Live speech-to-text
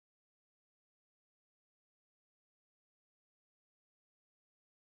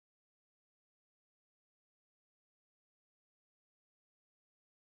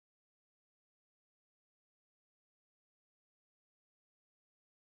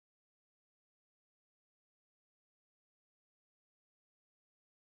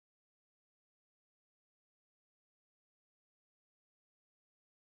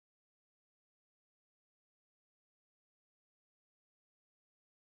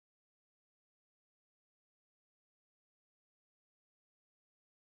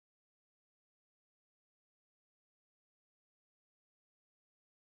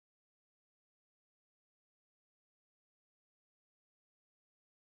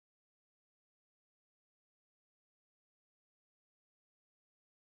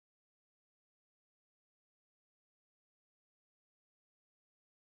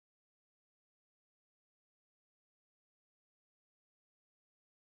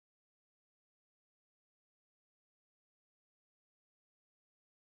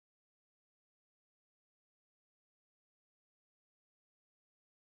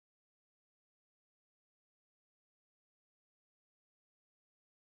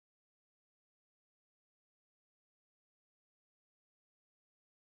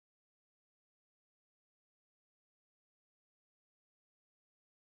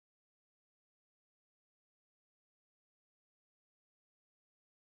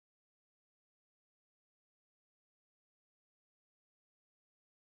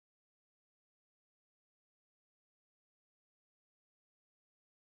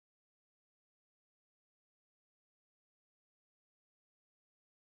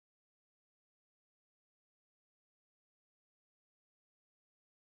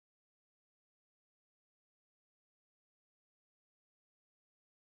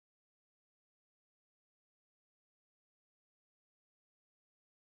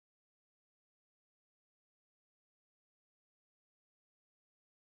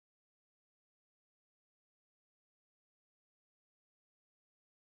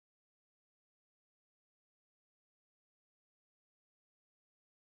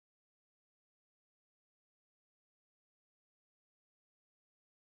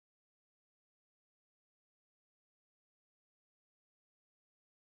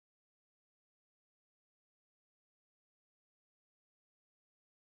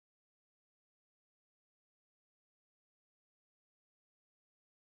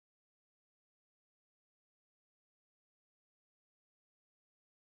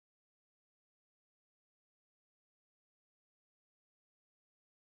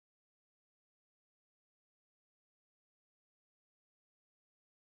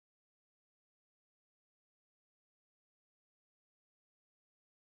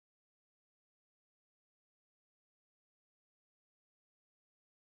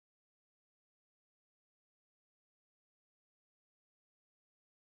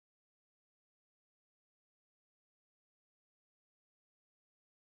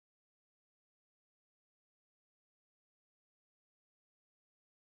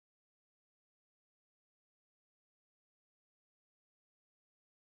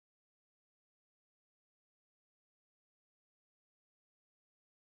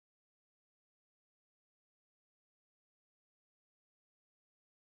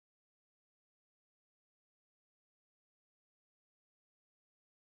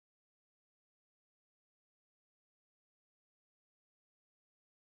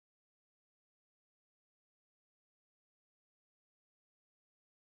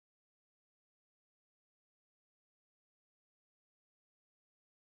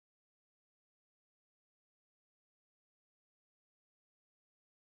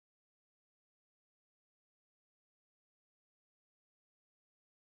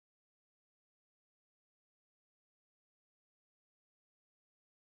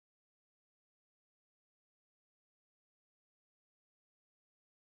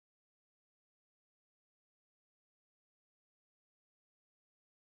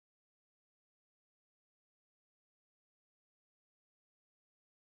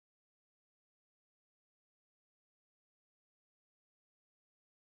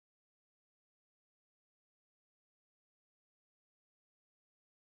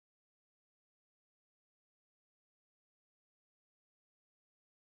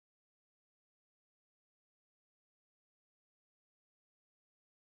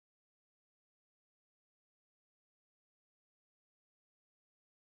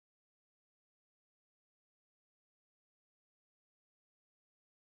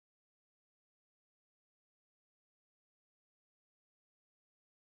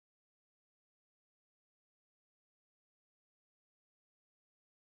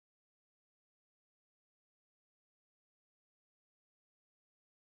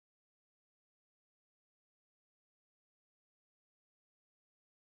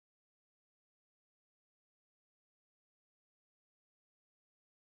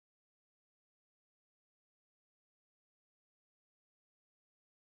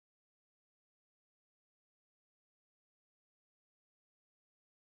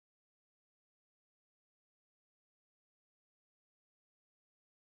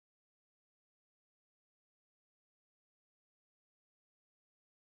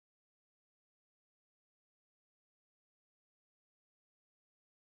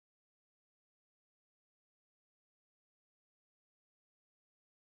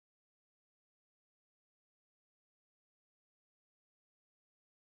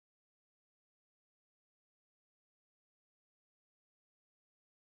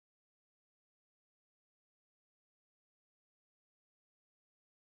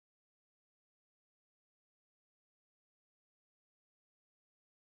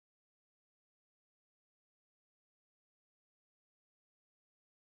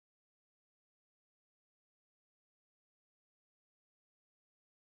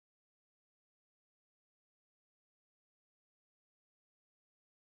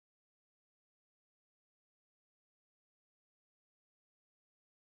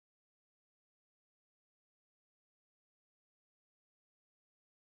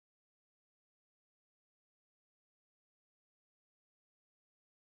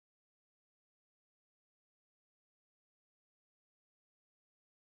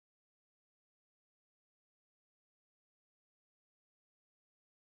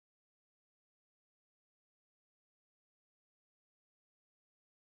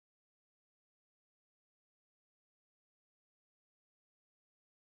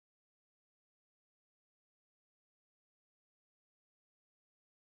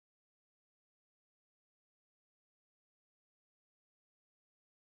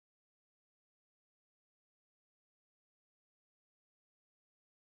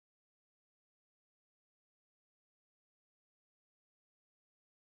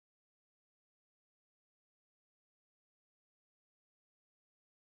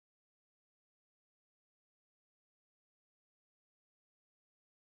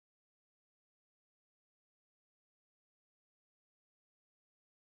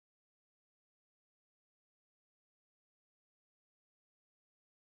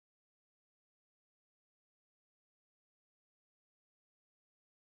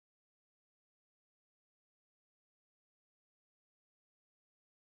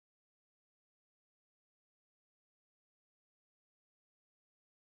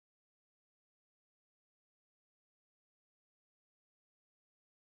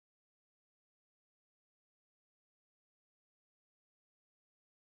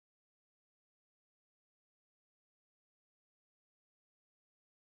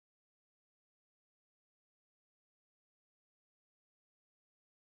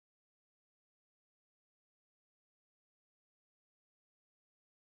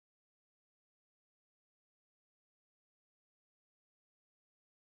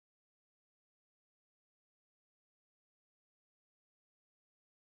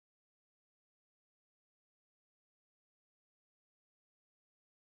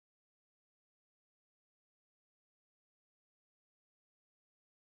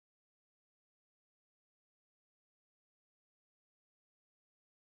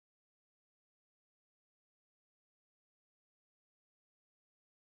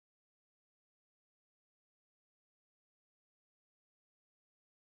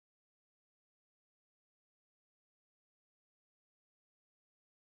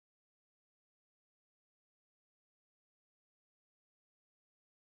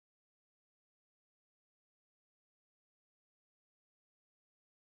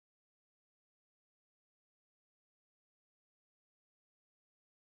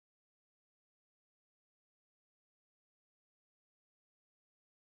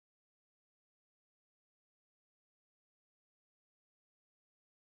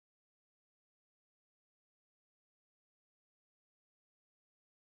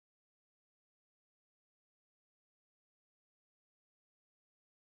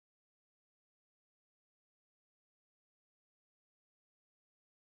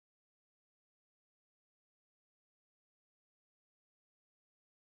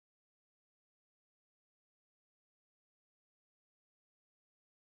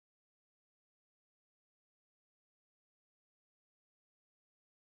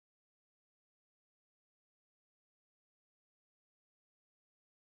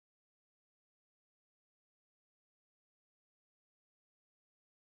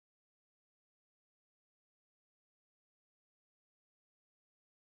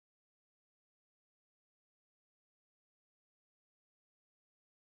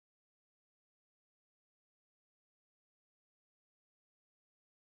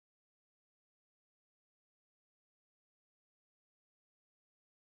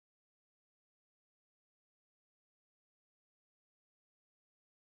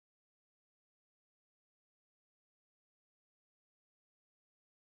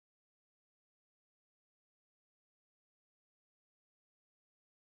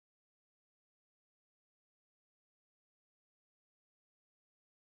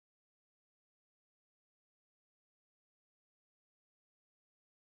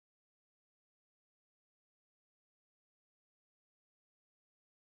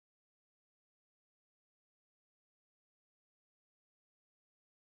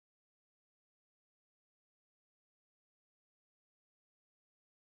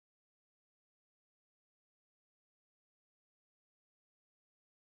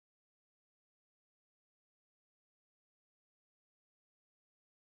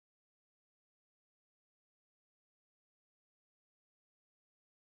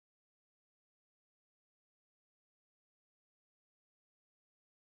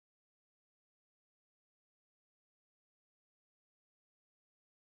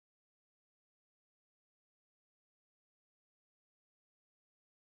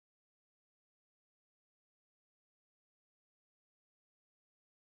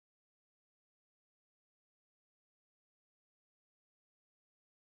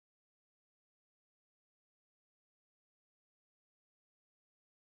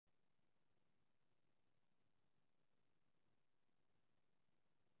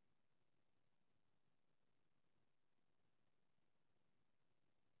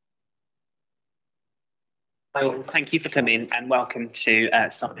Well, thank you for coming and welcome to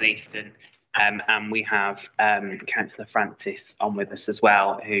South Eastern. And we have Councillor Francis on with us as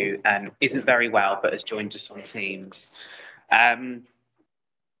well, who isn't very well but has joined us on Teams.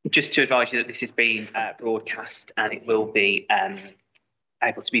 Just to advise you that this is being broadcast and it will be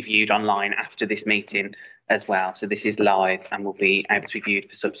able to be viewed online after this meeting as well. So this is live and will be able to be viewed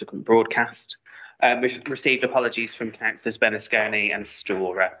for subsequent broadcast. We've received apologies from Councillors Bernasconi and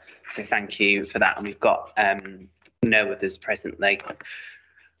Storer, so thank you for that. And we've got no others presently.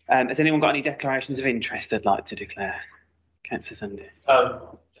 Has anyone got any declarations of interest they'd like to declare? Councillor Sandy.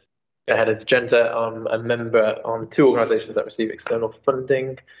 Ahead of the agenda, I'm a member on two organisations that receive external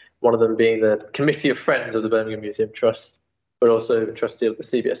funding, one of them being the Committee of Friends of the Birmingham Museum Trust, but also the trustee of the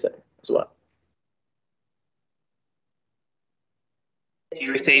CBSA as well. Do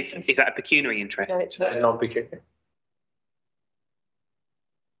you receive, is that a pecuniary interest? No, it's not. Non-pecuniary.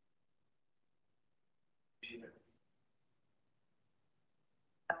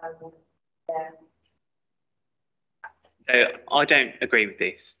 So I don't agree with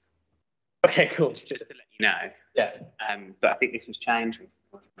this. Okay, cool. Just to let you know. Yeah. But I think this was changed recently,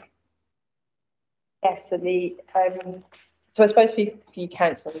 wasn't it? Yes, so so I suppose for you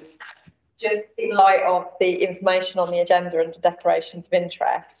council, just in light of the information on the agenda under declarations of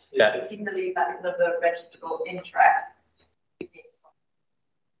interest, yeah, you can believe that is another registrable interest.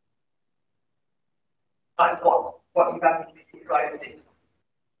 Like what you've actually disclosed is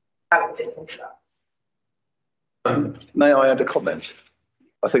how it fits into that. May I add a comment?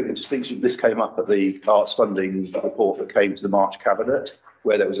 I think the distinction, this came up at the arts funding report that came to the March Cabinet,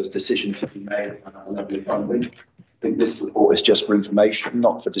 where there was a decision to be made on a level of funding. I think this report is just for information,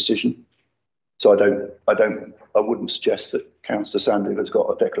 not for decision. So I wouldn't suggest that Councillor Sandy has got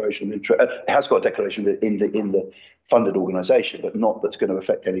a declaration of interest. It has got a declaration in the funded organisation, but not that's going to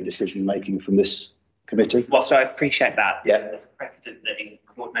affect any decision making from this committee. Whilst I appreciate that, yeah, there's a precedent that in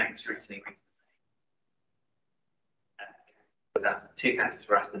coordinating scrutiny two councillors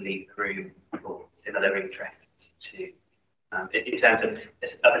were asked to leave the room for similar interests to, in terms of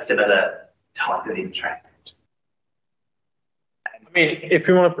a similar type of interest. I mean, if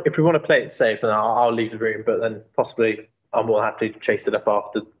we want to play it safe, then I'll leave the room. But then possibly I'm more happy to chase it up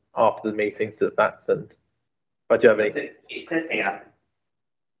after the meeting to the facts. And if I do have any, it says here,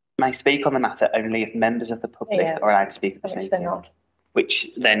 may speak on the matter only if members of the public are allowed to speak at this meeting,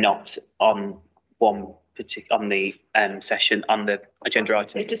 which they're not on the session on the agenda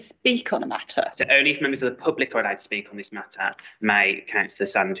item. They just speak on a matter. So only if members of the public are allowed to speak on this matter may Councillor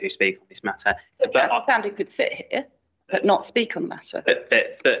Sandu speak on this matter. So Councillor Sandu could sit here but not speak on the matter.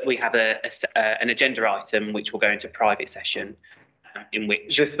 But we have an agenda item which will go into private session, in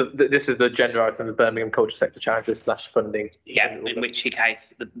which this is the agenda item, the Birmingham Culture Sector Challenges / funding. Yeah, in which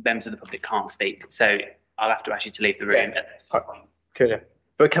case the members of the public can't speak. So I'll have to ask you to leave the room. Yeah. Cool.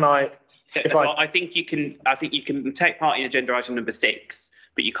 But can I? I think you can take part in agenda item number 6,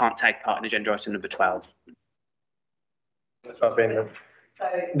 but you can't take part in agenda item number 12.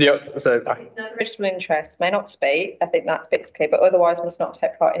 Registrable interest may not speak. I think that's bit clear, but otherwise must not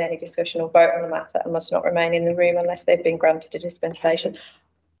take part in any discussion or vote on the matter and must not remain in the room unless they've been granted a dispensation.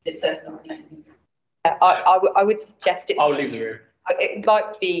 It says not. I would suggest it. I'll leave the room. It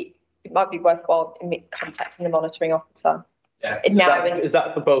might be worthwhile contacting the monitoring officer. Yeah. Is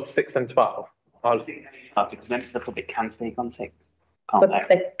that for both 6 and 12? Because members of the public can speak on 6. But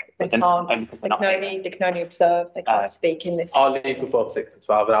they can only observe. They can't speak in this. I'll leave for both 6 and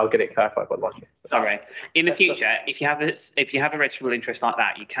 12, and I'll get it clarified by Lodge. Sorry. In the future, if you have a registrable interest like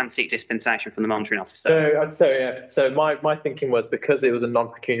that, you can seek dispensation from the monitoring officer. So my thinking was, because it was a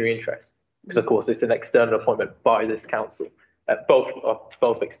non-pecuniary interest, because of course it's an external appointment by this council,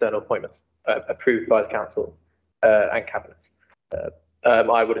 both external appointments approved by the council and cabinet.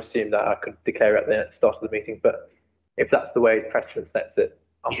 I would assume that I could declare at the start of the meeting, but if that's the way precedent sets it,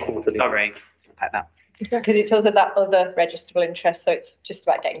 I'm cool to leave. Sorry about that. Because it's also that other registrable interest, so it's just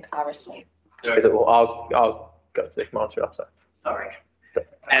about getting clarity. I'll go to the monitoring officer. Sorry.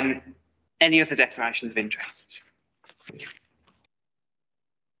 Any other declarations of interest?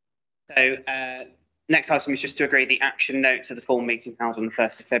 So next item is just to agree the action notes of the full meeting held on the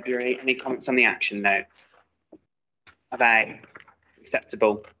 1st of February. Any comments on the action notes? Are they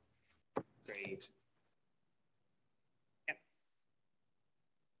acceptable? Agreed.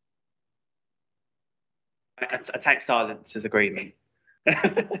 I take silence as agreement. And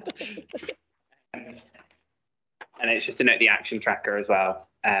it's just to note the action tracker as well.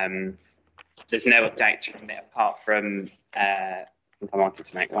 There's no updates from it apart from, I think I wanted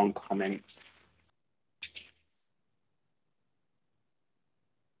to make one comment.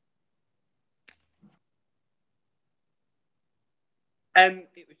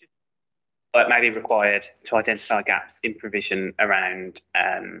 It was just maybe required to identify gaps in provision around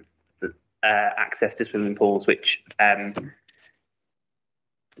access to swimming pools, which a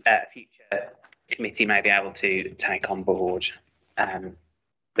future committee may be able to take on board.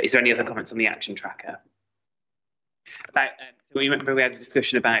 But is there any other comments on the action tracker? About so we remember we had a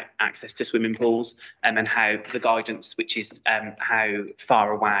discussion about access to swimming pools and how the guidance, which is how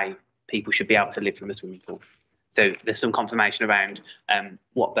far away people should be able to live from a swimming pool. So there's some confirmation around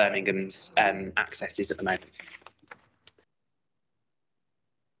what Birmingham's access is at the moment.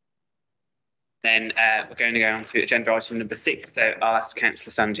 Then we're going to go on to agenda item number 6. So I'll ask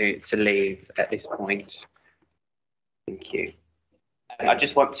Councillor Sandu to leave at this point. Thank you. I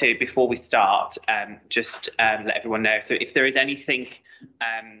just want to, before we start, just let everyone know. So if there is anything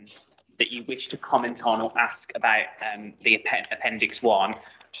that you wish to comment on or ask about the Appendix 1,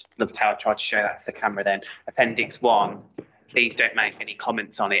 just loved how I tried to show that to the camera then. Appendix 1, please don't make any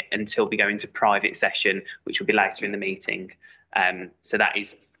comments on it until we go into private session, which will be later in the meeting. So that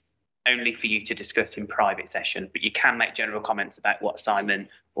is only for you to discuss in private session, but you can make general comments about what Simon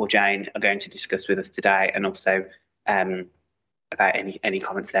or Jane are going to discuss with us today, and also about any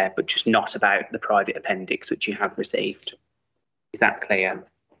comments there, but just not about the private appendix which you have received. Is that clear?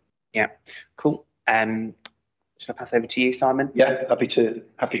 Yeah, cool. Shall I pass over to you, Simon? Yeah, happy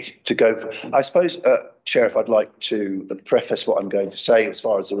to go. I suppose, Chair, if I'd like to preface what I'm going to say as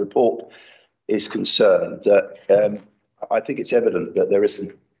far as the report is concerned, that I think it's evident that there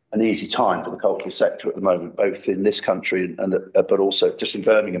isn't an easy time for the cultural sector at the moment, both in this country and but also just in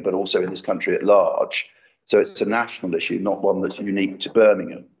Birmingham, but also in this country at large. So it's a national issue, not one that's unique to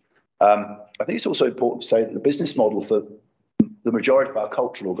Birmingham. I think it's also important to say that the business model for the majority of our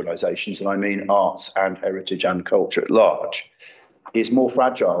cultural organisations, and I mean arts and heritage and culture at large, is more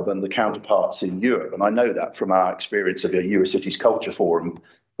fragile than the counterparts in Europe. And I know that from our experience of a Eurocities Culture Forum,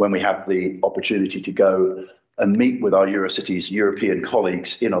 when we have the opportunity to go and meet with our Eurocities European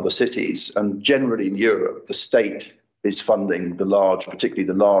colleagues in other cities. And generally in Europe, the state is funding the large, particularly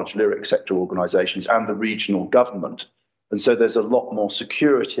the large lyric sector organisations and the regional government. And so there's a lot more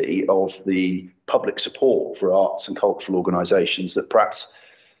security of the public support for arts and cultural organisations that perhaps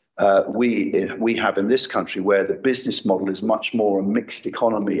we have in this country, where the business model is much more a mixed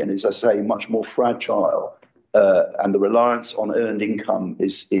economy and is, as I say, much more fragile. And the reliance on earned income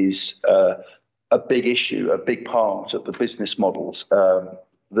is a big issue, a big part of the business models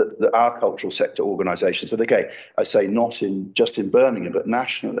that our cultural sector organisations, and again, I say not just in Birmingham, but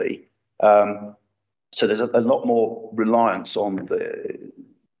nationally. So there's a lot more reliance on the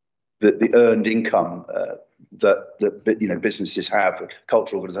earned income that businesses have,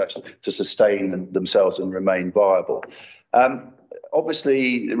 cultural organisations, to sustain themselves and remain viable.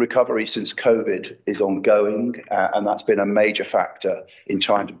 Obviously, the recovery since COVID is ongoing, and that's been a major factor in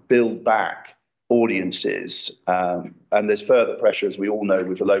trying to build back audiences. And there's further pressure, as we all know,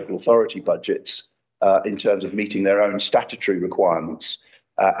 with the local authority budgets in terms of meeting their own statutory requirements,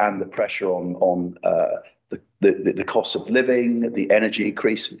 and the pressure on the cost of living, the energy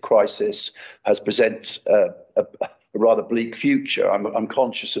crisis has presented a rather bleak future. I'm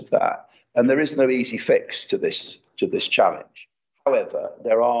conscious of that, and there is no easy fix to this challenge. However,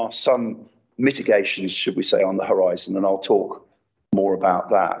 there are some mitigations, should we say, on the horizon, and I'll talk more about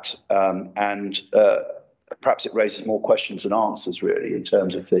that. And perhaps it raises more questions than answers, really, in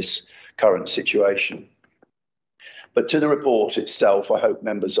terms of this current situation. But to the report itself, I hope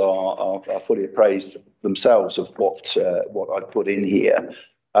members are fully appraised themselves of what I've put in here.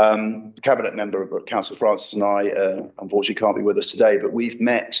 Cabinet member, Councillor Francis, and I, unfortunately can't be with us today, but we've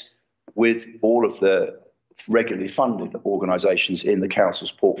met with all of the regularly funded organisations in the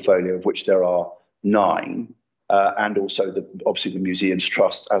council's portfolio, of which there are 9, and also obviously the Museums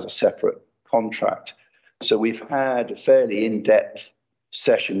Trust as a separate contract. So we've had a fairly in-depth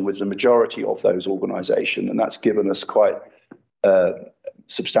session with the majority of those organisations, and that's given us quite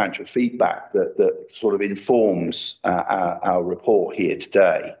substantial feedback that sort of informs our report here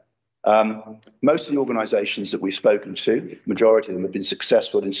today. Most of the organisations that we've spoken to, majority of them have been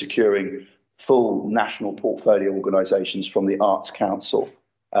successful in securing full national portfolio organisations from the Arts Council.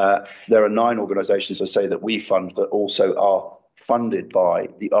 There are 9 organisations, I say, that we fund that also are funded by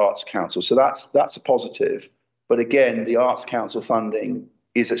the Arts Council. So that's a positive. But again, the Arts Council funding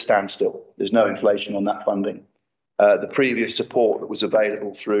is at standstill. There's no inflation on that funding. The previous support that was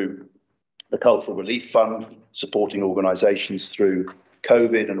available through the Cultural Relief Fund, supporting organisations through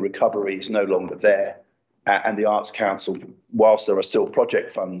COVID and recovery, is no longer there. And the Arts Council, whilst there are still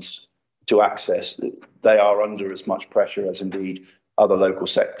project funds to access, they are under as much pressure as indeed other local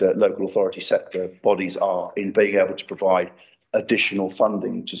authority sector bodies are in being able to provide additional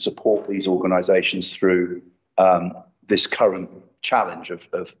funding to support these organisations through this current challenge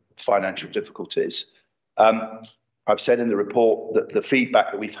of financial difficulties. I've said in the report that the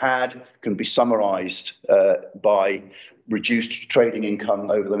feedback that we've had can be summarised by reduced trading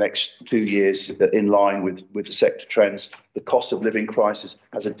income over the next 2 years in line with the sector trends. The cost of living crisis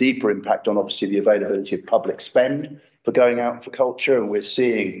has a deeper impact on obviously the availability of public spend for going out for culture, and we're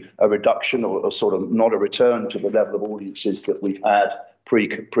seeing a reduction or sort of not a return to the level of audiences that we've had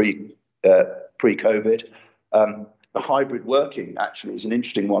pre-COVID. The hybrid working actually is an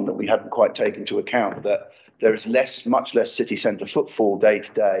interesting one that we hadn't quite taken into account, that there is much less city centre footfall day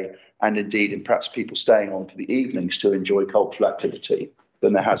to day, and indeed in perhaps people staying on for the evenings to enjoy cultural activity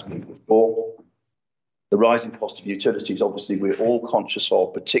than there has been before. The rising cost of utilities, obviously, we're all conscious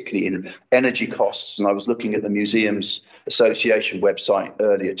of, particularly in energy costs. And I was looking at the Museums Association website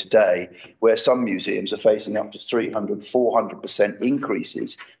earlier today, where some museums are facing up to 300–400%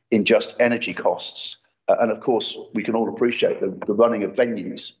 increases in just energy costs. And of course, we can all appreciate the running of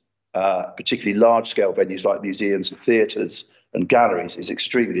venues, particularly large-scale venues like museums and theatres and galleries, is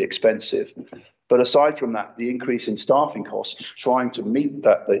extremely expensive. But aside from that, the increase in staffing costs, trying to meet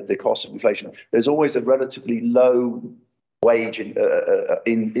the cost of inflation, there's always a relatively low wage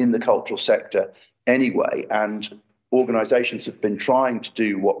in the cultural sector anyway, and organisations have been trying to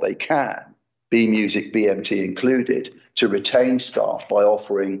do what they can, B Music, BMT included, to retain staff by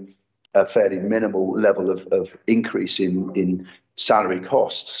offering a fairly minimal level of increase in salary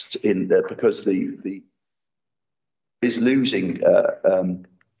costs because the is losing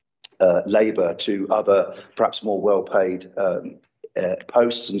labour to other perhaps more well-paid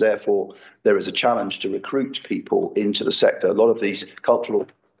posts, and therefore there is a challenge to recruit people into the sector. A lot of these cultural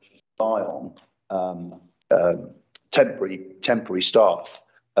rely on temporary staff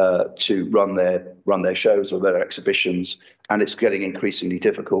to run their shows or their exhibitions, and it's getting increasingly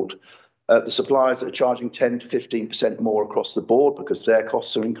difficult. The suppliers that are charging 10 to 15% more across the board because their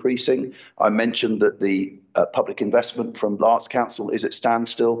costs are increasing. I mentioned that the public investment from Arts Council is at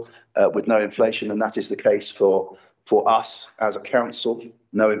standstill with no inflation, and that is the case for us as a council,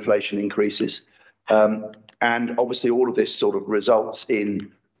 no inflation increases. And obviously all of this sort of results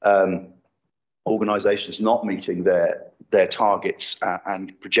in organisations not meeting their targets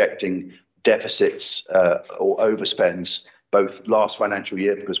and projecting deficits or overspends, both last financial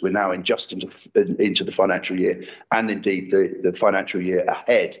year, because we're now just into the financial year, and indeed the financial year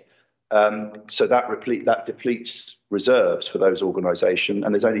ahead. So that depletes reserves for those organisations,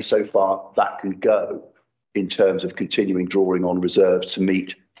 and there's only so far that can go in terms of continuing drawing on reserves to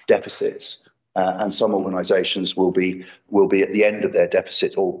meet deficits. And some organisations will be at the end of their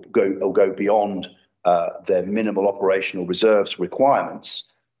deficit or go beyond their minimal operational reserves requirements,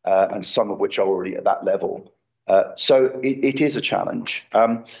 and some of which are already at that level. So it is a challenge.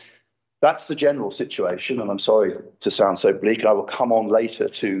 That's the general situation, and I'm sorry to sound so bleak. I will come on later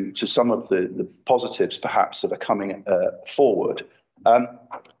to some of the positives, perhaps, that are coming forward.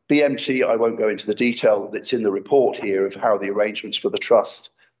 BMT, I won't go into the detail that's in the report here of how the arrangements for the trust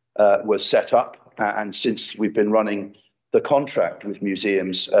were set up. And since we've been running the contract with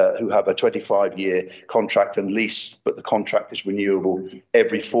museums who have a 25-year contract and lease, but the contract is renewable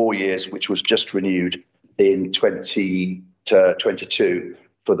every 4 years, which was just renewed in 2022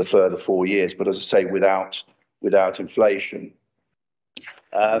 for the further 4 years, but as I say, without inflation.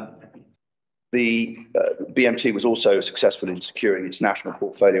 The BMT was also successful in securing its national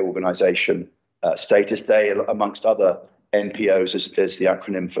portfolio organisation status. They, amongst other NPOs, as the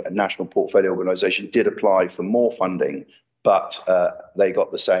acronym for National Portfolio Organisation, did apply for more funding, but they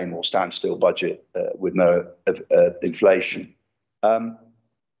got the same or standstill budget with no inflation.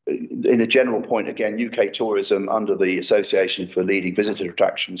 In a general point, again, UK tourism under the Association for Leading Visitor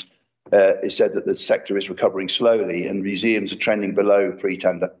Attractions is said that the sector is recovering slowly and museums are trending below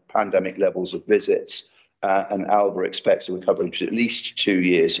pre-pandemic levels of visits. And ALBA expects a recovery to at least 2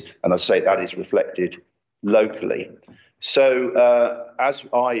 years. And I say that is reflected locally. So as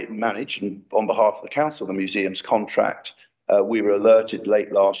I manage, and on behalf of the Council, the museum's contract, we were alerted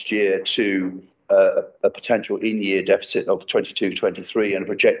late last year to a potential in-year deficit of 22-23 and a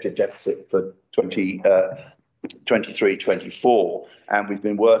projected deficit for 23-24. And we've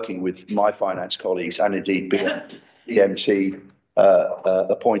been working with my finance colleagues and indeed BMT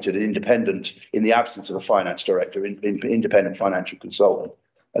appointed an independent, in the absence of a finance director, independent financial consultant.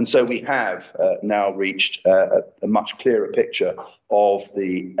 And so we have now reached a much clearer picture of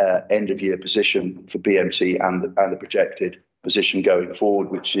the end-of-year position for BMT and the projected position going forward,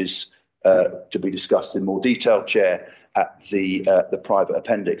 which is to be discussed in more detail, Chair, at the private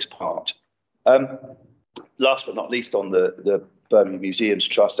appendix part. last but not least, on the Birmingham Museums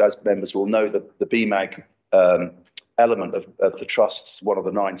Trust, as members will know, the BMAG element of the trust's one of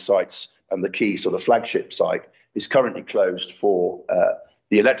the 9 sites and the key sort of flagship site is currently closed for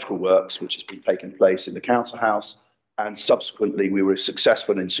the electrical works, which has been taking place in the council house. And subsequently, we were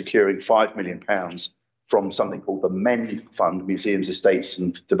successful in securing £5 million from something called the MEND Fund, Museums, Estates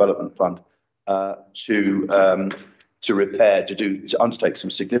and Development Fund, to undertake some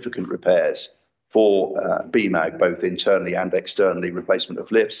significant repairs for BMAG, both internally and externally, replacement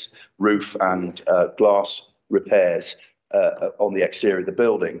of lifts, roof and glass repairs on the exterior of the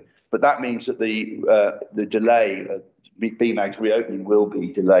building. But that means that the delay, BMAG's reopening will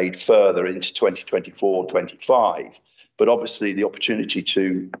be delayed further into 2024-25. But obviously the opportunity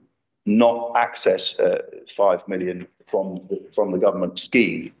to not access 5 million from the government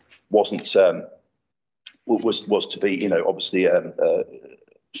scheme was to be, obviously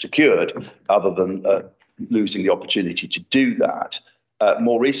secured, other than losing the opportunity to do that.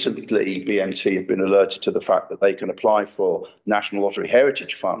 More recently, BNT have been alerted to the fact that they can apply for National Lottery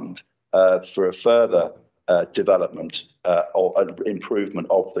Heritage Fund for a further development or an improvement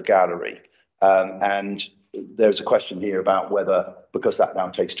of the gallery. And there's a question here about whether, because that now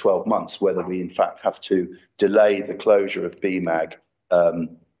takes 12 months, whether we in fact have to delay the closure of BMAG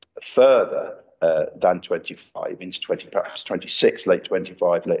further than 25 into perhaps 26, late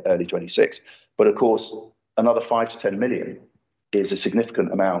 25, early 26. But of course, another 5 to 10 million is a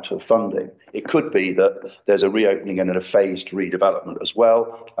significant amount of funding. It could be that there's a reopening and a phased redevelopment as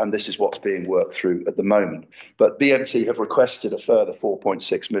well, and this is what's being worked through at the moment. But BMT have requested a further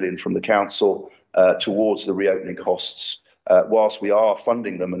 4.6 million from the council towards the reopening costs, whilst we are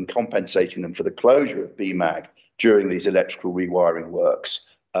funding them and compensating them for the closure of BMAG during these electrical rewiring works.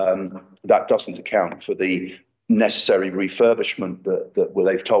 That doesn't account for the necessary refurbishment that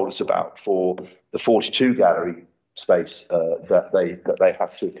they've told us about for the 42 gallery space that they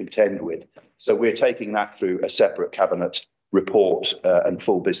have to contend with. So we're taking that through a separate cabinet report and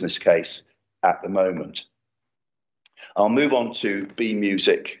full business case at the moment. I'll move on to B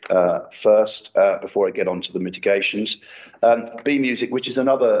Music first before I get on to the mitigations. B Music, which is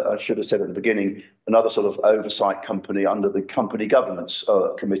another, I should have said at the beginning, another sort of oversight company under the company governance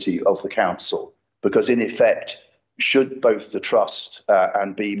committee of the council, because in effect, should both the trust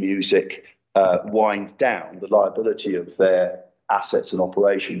and B Music wind down, the liability of their assets and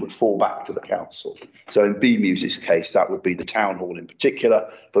operation would fall back to the council. So in B Music's case, that would be the town hall in particular,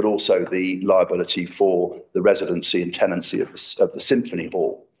 but also the liability for the residency and tenancy of the Symphony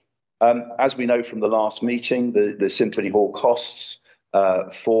Hall. As we know from the last meeting, the Symphony Hall costs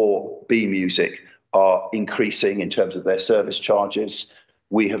for B Music are increasing in terms of their service charges.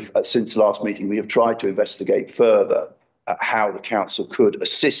 We have, since the last meeting, we have tried to investigate further how the council could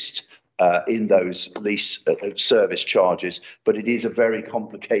assist in those lease service charges, but it is a very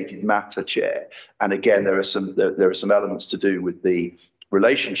complicated matter, Chair. And again, there are some elements to do with the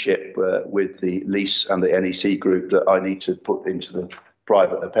relationship with the lease and the NEC group that I need to put into the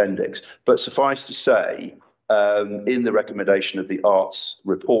private appendix. But suffice to say, in the recommendation of the arts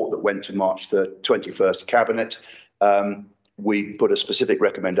report that went to March the 21st Cabinet, we put a specific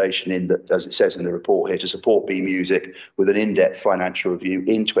recommendation in that, as it says in the report here, to support B Music with an in-depth financial review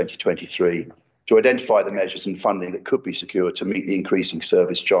in 2023 to identify the measures and funding that could be secured to meet the increasing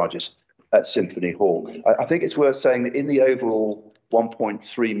service charges at Symphony Hall. I think it's worth saying that in the overall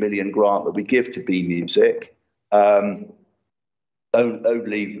 1.3 million grant that we give to B Music, only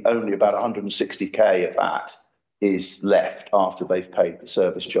about 160k of that is left after they've paid the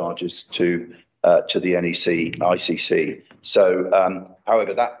service charges to the NEC, ICC. So,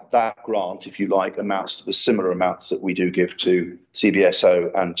 however, that grant, if you like, amounts to the similar amounts that we do give to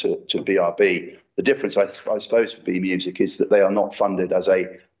CBSO and to BRB. The difference, I suppose, for B Music is that they are not funded as a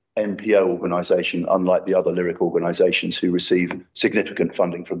NPO organisation, unlike the other lyric organisations who receive significant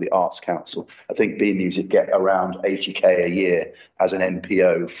funding from the Arts Council. I think B Music get around 80k a year as an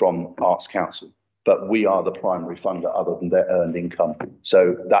NPO from Arts Council, but we are the primary funder other than their earned income.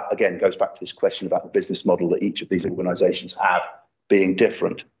 So that, again, goes back to this question about the business model that each of these organisations have being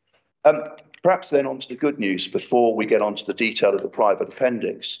different. Perhaps then on to the good news before we get on to the detail of the private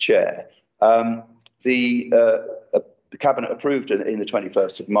appendix, Chair. The Cabinet approved in the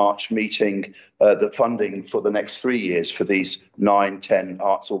 21st of March meeting the funding for the next 3 years for these 9-10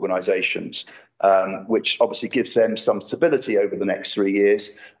 arts organisations, which obviously gives them some stability over the next 3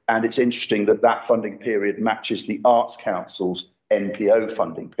 years. And it's interesting that that funding period matches the Arts Council's NPO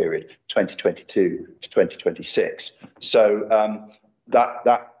funding period, 2022 to 2026. So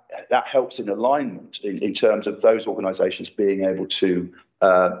that helps in alignment in terms of those organisations being able to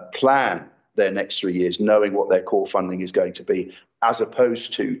plan their next 3 years, knowing what their core funding is going to be, as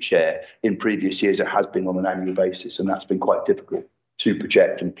opposed to, Chair, in previous years, it has been on an annual basis, and that's been quite difficult to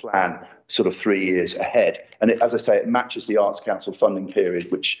project and plan sort of 3 years ahead. And as I say, it matches the Arts Council funding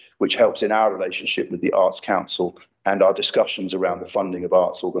period, which helps in our relationship with the Arts Council and our discussions around the funding of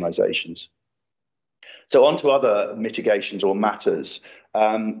arts organisations. So on to other mitigations or matters.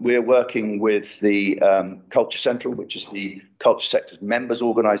 We're working with the Culture Central, which is the culture sector's members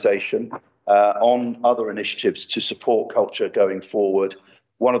organisation, on other initiatives to support culture going forward.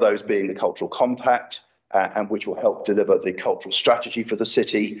 One of those being the Cultural Compact, and which will help deliver the cultural strategy for the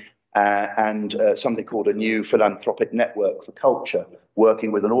city, and something called a New Philanthropic Network for Culture,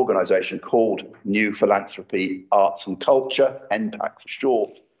 working with an organisation called New Philanthropy Arts and Culture, NPAC for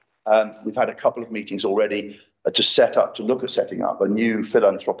short. We've had a couple of meetings already to look at setting up a new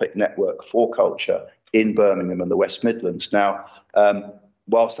philanthropic network for culture in Birmingham and the West Midlands. Now,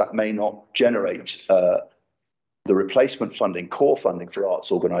 whilst that may not generate the replacement funding, core funding for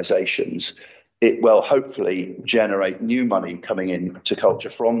arts organisations, it will hopefully generate new money coming in to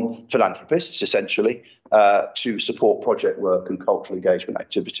culture from philanthropists, essentially, to support project work and cultural engagement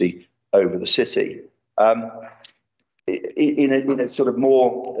activity over the city. In a sort of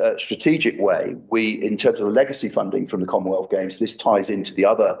more strategic way, in terms of the legacy funding from the Commonwealth Games, this ties into the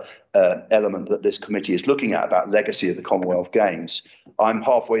other element that this committee is looking at about legacy of the Commonwealth Games. I'm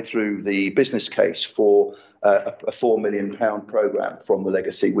halfway through the business case for a £4 million programme from the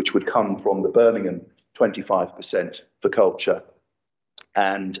legacy, which would come from the Birmingham 25% for culture.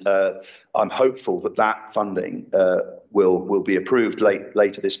 And I'm hopeful that that funding will be approved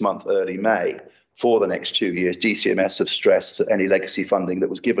later this month, early May, for the next 2 years. DCMS have stressed that any legacy funding that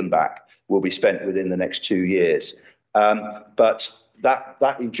was given back will be spent within the next 2 years. But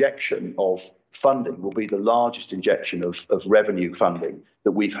that injection of funding will be the largest injection of revenue funding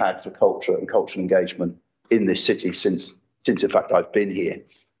that we've had for culture and cultural engagement in this city since in fact I've been here.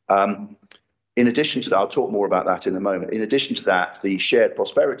 In addition to that, I'll talk more about that in a moment. In addition to that, the Shared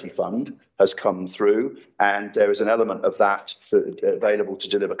Prosperity Fund has come through, and there is an element of that available to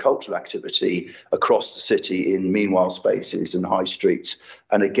deliver cultural activity across the city in meanwhile spaces and high streets.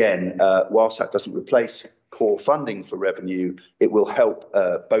 And again, whilst that doesn't replace core funding for revenue, it will help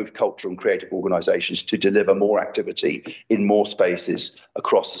both cultural and creative organisations to deliver more activity in more spaces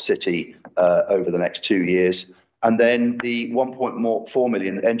across the city over the next 2 years. And then the 1.4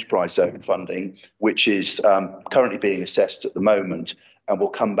 million enterprise zone funding, which is currently being assessed at the moment and will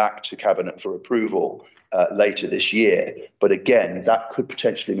come back to Cabinet for approval later this year. But again, that could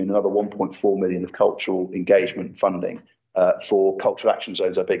potentially mean another 1.4 million of cultural engagement funding for cultural action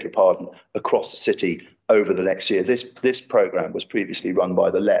zones, I beg your pardon, across the city over the next year. This programme was previously run by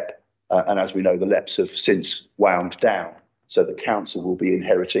the LEP, and as we know, the LEPs have since wound down. So the council will be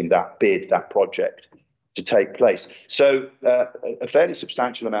inheriting that project to take place. So a fairly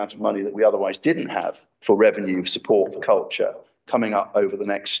substantial amount of money that we otherwise didn't have for revenue support for culture coming up over the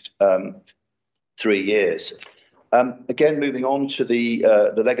next 3 years. Again, moving on to the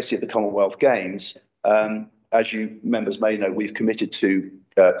legacy of the Commonwealth Games, as you members may know, we've committed to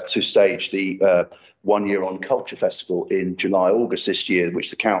stage the 1 Year on Culture Festival in July, August this year, which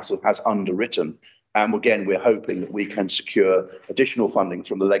the council has underwritten. And again, we're hoping that we can secure additional funding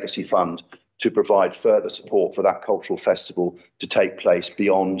from the Legacy Fund to provide further support for that cultural festival to take place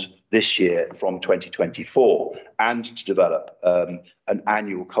beyond this year from 2024, and to develop an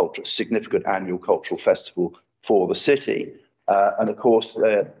significant annual cultural festival for the city. And of course,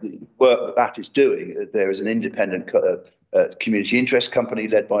 the work that is doing, there is an independent community interest company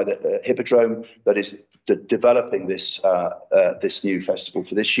led by the Hippodrome that is developing this new festival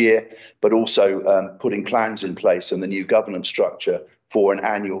for this year, but also putting plans in place and the new governance structure for an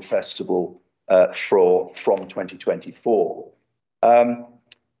annual festival from 2024.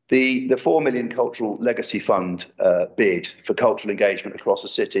 The 4 million Cultural Legacy Fund bid for cultural engagement across the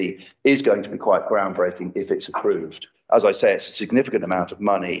city is going to be quite groundbreaking if it's approved. As I say, it's a significant amount of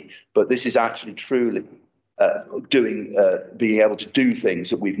money, but this is actually truly being able to do things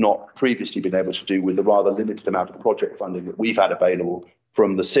that we've not previously been able to do with the rather limited amount of project funding that we've had available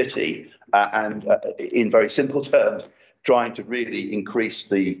from the city. And in very simple terms, trying to really increase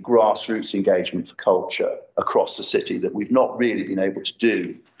the grassroots engagement for culture across the city that we've not really been able to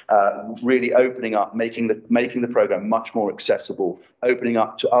do. Really opening up, making the programme much more accessible, opening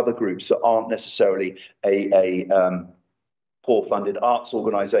up to other groups that aren't necessarily a poor-funded arts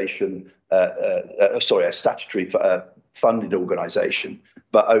organisation, a statutory funded organisation,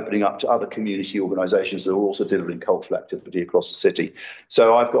 but opening up to other community organisations that are also delivering cultural activity across the city.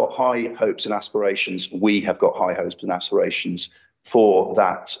 So I've got high hopes and aspirations. We have got high hopes and aspirations for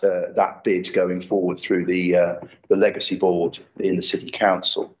that bid going forward through the legacy board in the city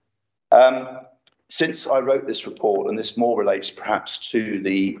council. Since I wrote this report, and this more relates perhaps to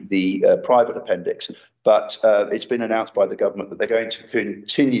the private appendix, but it's been announced by the government that they're going to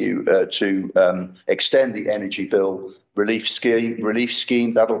continue to extend the energy bill relief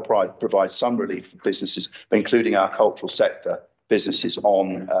scheme. That'll provide some relief for businesses, including our cultural sector businesses,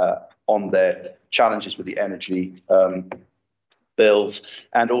 on their challenges with the energy bills.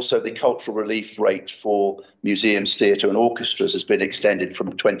 And also the cultural relief rate for museums, theatre and orchestras has been extended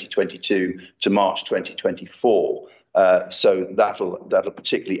from 2022 to March 2024. So that'll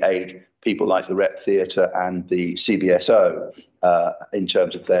particularly aid people like the Rep Theatre and the CBSO in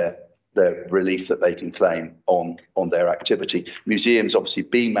terms of their relief that they can claim on their activity. Museums, obviously,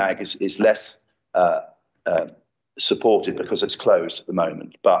 BMAG is less supported because it's closed at the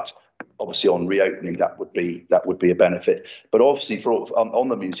moment, but obviously on reopening that would be a benefit. But obviously on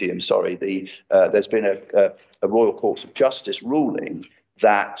the museum, there's been a Royal Court of Justice ruling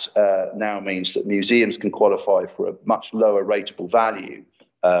that now means that museums can qualify for a much lower rateable value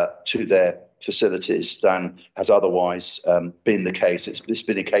to their facilities than has otherwise been the case. This has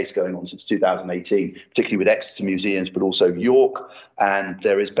been a case going on since 2018, particularly with Exeter museums, but also York, and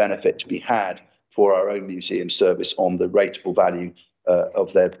there is benefit to be had for our own museum service on the rateable value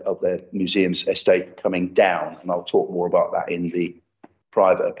of their museum's estate coming down, and I'll talk more about that in the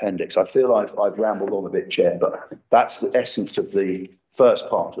private appendix. I feel I've rambled on a bit, Chair, but that's the essence of the first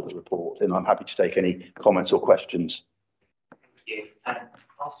part of the report, and I'm happy to take any comments or questions. Thank you.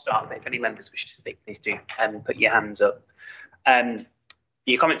 I'll start, but if any members wish to speak, please do put your hands up.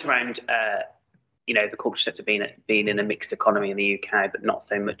 Your comments around the culture sector being in a mixed economy in the UK, but not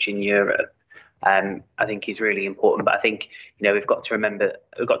so much in Europe, I think is really important. But I think, we've got to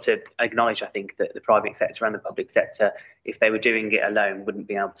acknowledge, I think, that the private sector and the public sector, if they were doing it alone, wouldn't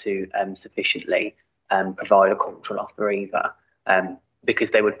be able to sufficiently provide a cultural offer either, because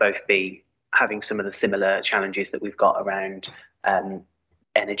they would both be having some of the similar challenges that we've got around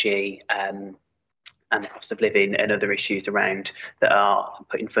energy and the cost of living and other issues around that are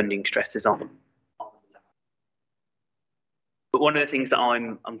putting funding stresses on. But one of the things that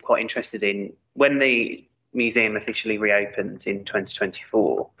I'm quite interested in, when the museum officially reopens in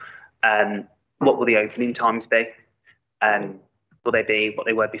 2024, what will the opening times be? Will they be what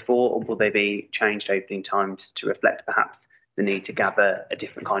they were before, or will they be changed opening times to reflect perhaps the need to gather a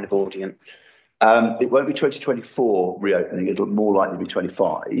different kind of audience? It won't be 2024 reopening. It'll more likely be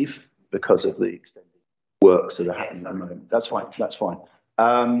 25 because of the extended works that are happening at the moment. That's fine.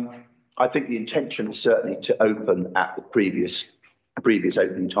 I think the intention is certainly to open at the previous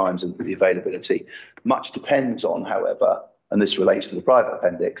opening times and the availability. Much depends on, however, and this relates to the private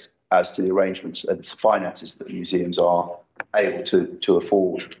appendix, as to the arrangements and finances that museums are able to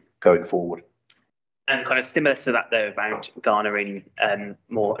afford going forward. And kind of similar to that, though, about garnering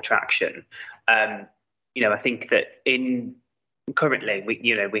more attraction. I think that currently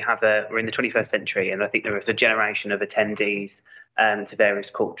we're in the 21st century, and I think there is a generation of attendees to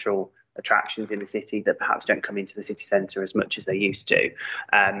various cultural attractions in the city that perhaps don't come into the city centre as much as they used to.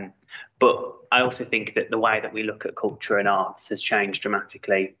 But I also think that the way that we look at culture and arts has changed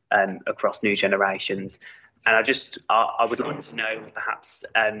dramatically across new generations. And I would like to know, perhaps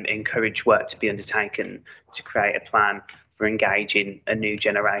encourage work to be undertaken to create a plan for engaging a new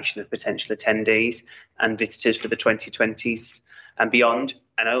generation of potential attendees and visitors for the 2020s and beyond.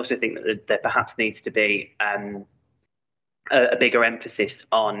 And I also think that there perhaps needs to be a bigger emphasis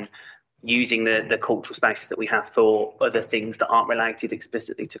on using the cultural spaces that we have for other things that aren't related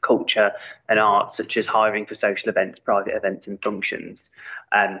explicitly to culture and art, such as hiring for social events, private events and functions.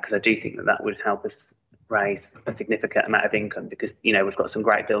 Because I do think that would help us raise a significant amount of income, because we've got some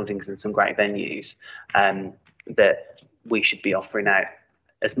great buildings and some great venues that we should be offering out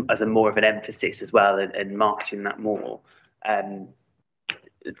as a more of an emphasis as well, and marketing that more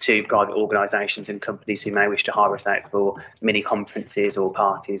to private organisations and companies who may wish to hire us out for mini conferences or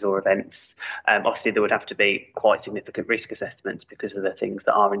parties or events. Obviously, there would have to be quite significant risk assessments because of the things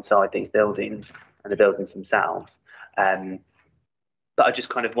that are inside these buildings and the buildings themselves. But I just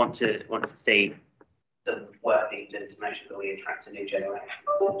kind of want to see the work being done to make sure that we attract a new generation.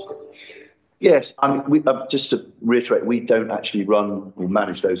 Yes, just to reiterate, we don't actually run or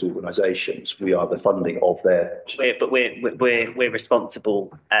manage those organisations. We are the funding of their. We're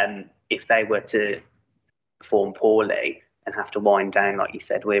responsible if they were to perform poorly and have to wind down, like you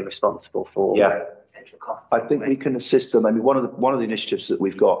said. We're responsible for potential costs. I think we can assist them. I mean, one of the initiatives that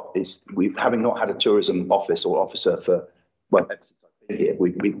we've got is having not had a tourism office or officer for here.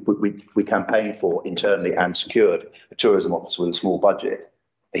 We campaigned for internally and secured a tourism officer with a small budget.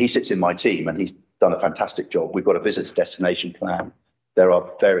 He sits in my team and he's done a fantastic job. We've got a visitor destination plan. There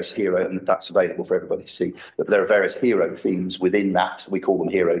are various hero, and that's available for everybody to see, but there are various hero themes within that. We call them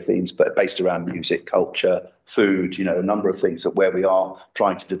hero themes, but based around music, culture, food, you know, a number of things that where we are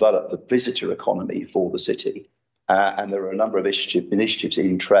trying to develop the visitor economy for the city. And there are a number of initiatives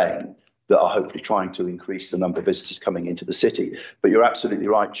in train that are hopefully trying to increase the number of visitors coming into the city. But you're absolutely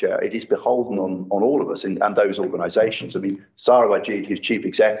right, Chair. It is beholden on all of us and those organisations. I mean, Sarah Wajid, who's Chief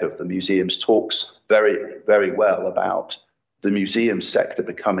Exec of the museums, talks very, very well about the museum sector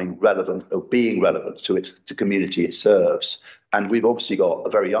becoming relevant or being relevant to the community it serves. And we've obviously got a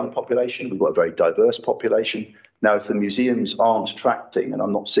very young population. We've got a very diverse population. Now, if the museums aren't attracting, and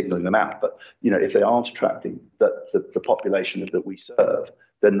I'm not signalling them out, but you know, if they aren't attracting the population that we serve,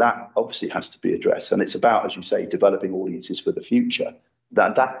 then that obviously has to be addressed. And it's about, as you say, developing audiences for the future.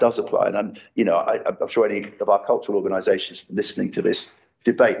 That does apply. And you know, I'm sure any of our cultural organisations listening to this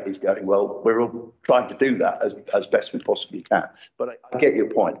debate is going, well, we're all trying to do that as best we possibly can. But I get your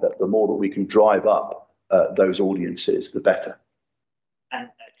point that the more that we can drive up those audiences, the better. And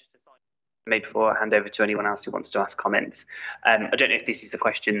just maybe before I hand over to anyone else who wants to ask comments, I don't know if this is a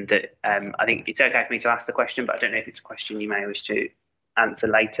question that I think it's okay for me to ask the question, but I don't know if it's a question you may wish to answer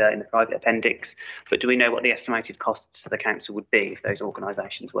later in the private appendix. But do we know what the estimated costs to the council would be if those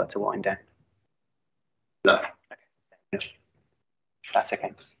organisations were to wind down? No. Okay. That's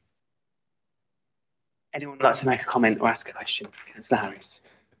okay. Anyone would like to make a comment or ask a question? Councillor Harris.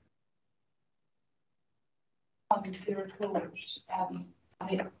 The report,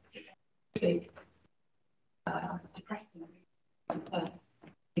 depressing.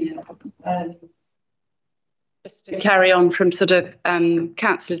 Just to carry on from sort of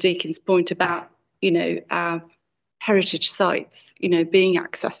Councillor Deakin's point about, you know, our heritage sites, you know, being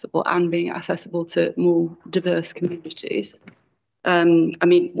accessible and being accessible to more diverse communities. I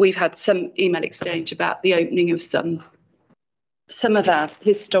mean, we've had some email exchange about the opening of some of our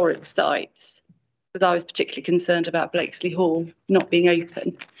historic sites, because I was particularly concerned about Blakesley Hall not being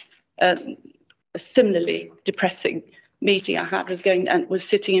open. A similarly depressing meeting I had was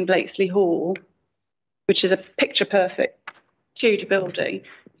sitting in Blakesley Hall, which is a picture perfect Tudor building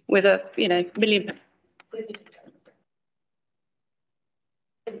with a, you know, million visitors.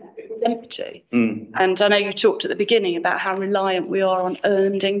 It was empty. And I know you talked at the beginning about how reliant we are on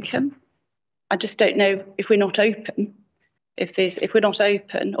earned income. I just don't know if we're not open, if we're not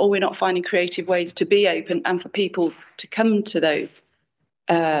open, or we're not finding creative ways to be open and for people to come to those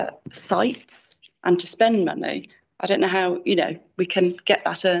sites and to spend money. I don't know how, you know, we can get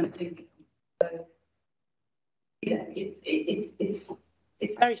that earned income. So, you know,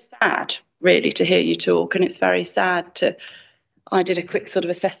 it's very sad, really, to hear you talk, and it's very sad to. I did a quick sort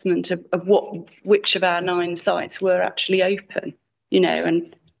of assessment of which of our 9 sites were actually open, you know,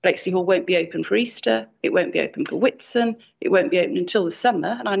 and Blakesley Hall won't be open for Easter. It won't be open for Whitsun. It won't be open until the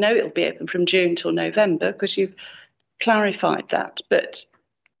summer. And I know it'll be open from June till November because you've clarified that. But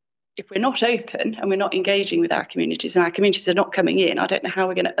if we're not open and we're not engaging with our communities and our communities are not coming in, I don't know how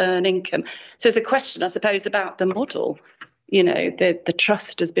we're going to earn income. So it's a question, I suppose, about the model. You know, the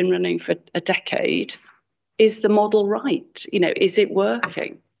trust has been running for a decade. Is the model right? You know, is it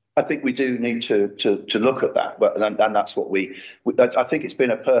working? I think we do need to look at that, and that's what I think it's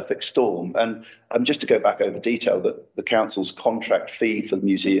been a perfect storm. And just to go back over detail, that the council's contract fee for the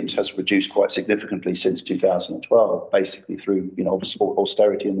museums has reduced quite significantly since 2012, basically through, you know,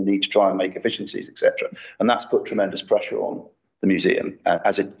 austerity and the need to try and make efficiencies, etc. And that's put tremendous pressure on the museum,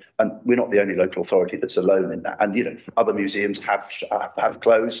 and we're not the only local authority that's alone in that. And you know, other museums have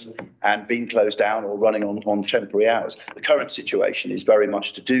closed and been closed down or running on temporary hours. The current situation is very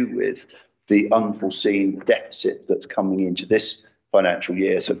much to do with the unforeseen deficit that's coming into this financial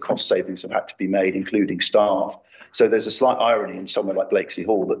year. So cost savings have had to be made, including staff. So there's a slight irony in somewhere like Blakesley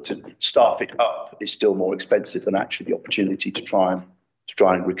Hall that to staff it up is still more expensive than actually the opportunity to try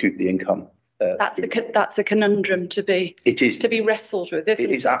and recoup the income. That's a conundrum to be wrestled with, isn't it?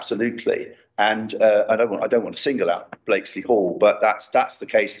 It is, absolutely. And I don't want to single out Blakesley Hall, but that's the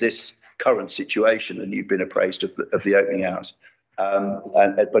case. This current situation, and you've been appraised of the opening hours,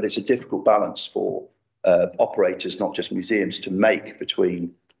 but it's a difficult balance for operators, not just museums, to make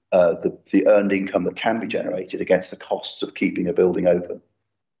between the earned income that can be generated against the costs of keeping a building open.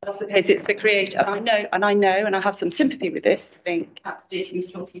 That's the case. It's the creator, and I know, and I have some sympathy with this. I think Councillor Deakin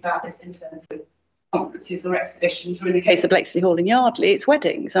was talking about this in terms of conferences or exhibitions, or in the case of Blakesley Hall in Yardley, it's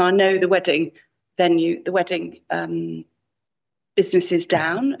weddings. And I know the wedding venue, the wedding business is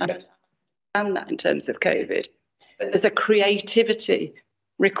down, and that in terms of COVID. but there's a creativity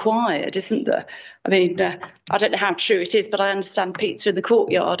required, isn't there? I mean, I don't know how true it is, but I understand pizza in the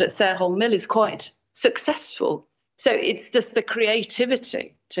courtyard at Sarehole Mill is quite successful. So it's just the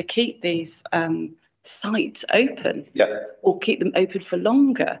creativity to keep these sites open, or keep them open for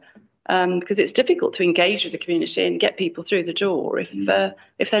longer, because it's difficult to engage with the community and get people through the door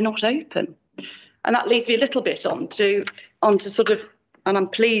if they're not open. And that leads me a little bit onto sort of, and I'm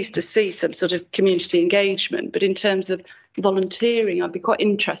pleased to see some sort of community engagement, but in terms of volunteering, I'd be quite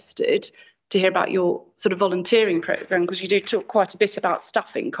interested to hear about your sort of volunteering programme, because you do talk quite a bit about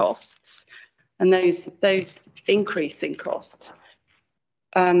staffing costs and those increasing costs.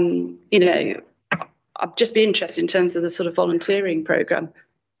 You know, I'd just be interested in terms of the sort of volunteering programme,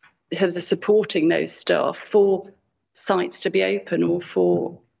 in terms of supporting those staff for sites to be open or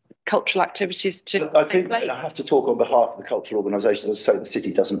for cultural activities to I think I have to talk on behalf of the cultural organisations. As I say, the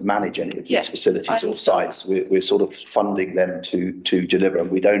city doesn't manage any of these facilities or sites. We're sort of funding them to deliver,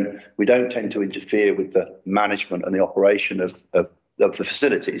 and we don't tend to interfere with the management and the operation of the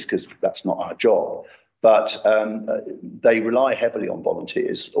facilities, because that's not our job. But they rely heavily on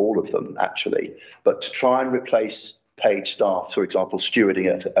volunteers, all of them actually. But to try and replace paid staff, for example, stewarding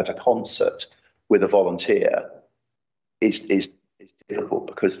at a concert with a volunteer is difficult,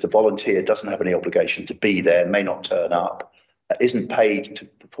 because the volunteer doesn't have any obligation to be there, may not turn up, isn't paid to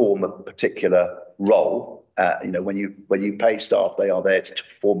perform a particular role. You know, when you pay staff, they are there to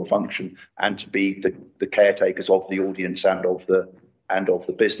perform a function and to be the caretakers of the audience and of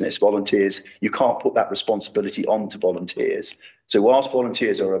the business. Volunteers, you can't put that responsibility onto volunteers. So whilst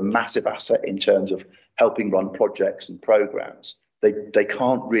volunteers are a massive asset in terms of helping run projects and programs, they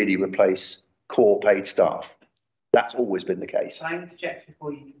can't really replace core paid staff. That's always been the case. Can I interject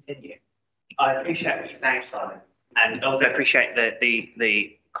before you continue? I appreciate what you're saying, Simon, and also appreciate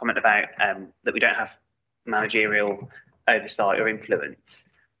the comment about that we don't have managerial oversight or influence.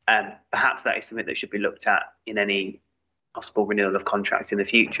 Perhaps that is something that should be looked at in any possible renewal of contracts in the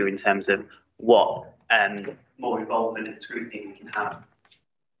future, in terms of what more involvement and scrutiny we can have.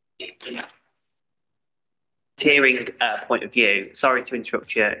 Tiering point of view, sorry to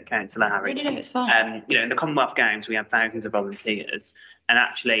interrupt you, Councillor Harry. No, it's fine. You know, in the Commonwealth Games, we have thousands of volunteers, and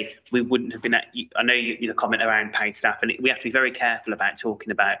actually, we wouldn't have been. I know you comment around paid staff, and we have to be very careful about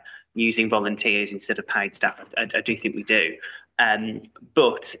talking about using volunteers instead of paid staff. I do think we do.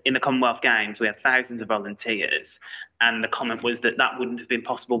 But in the Commonwealth Games, we have thousands of volunteers, and the comment was that wouldn't have been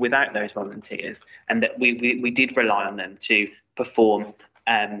possible without those volunteers, and that we did rely on them to perform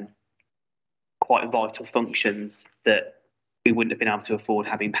quite vital functions that we wouldn't have been able to afford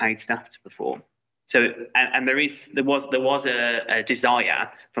having paid staff to perform. So, and there was a desire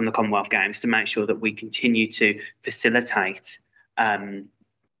from the Commonwealth Games to make sure that we continue to facilitate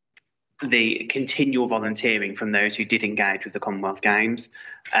the continual volunteering from those who did engage with the Commonwealth Games,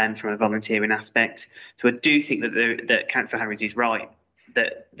 and from a volunteering aspect. So I do think that Councillor Harris is right,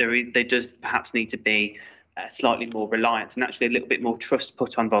 that there does perhaps need to be slightly more reliance and actually a little bit more trust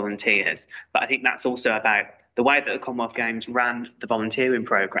put on volunteers. But I think that's also about the way that the Commonwealth Games ran the volunteering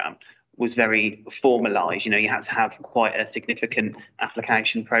programme was very formalised. You know, you had to have quite a significant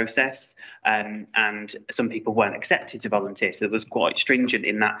application process, and some people weren't accepted to volunteer, so it was quite stringent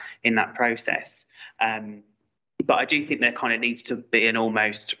in that process. But I do think there kind of needs to be an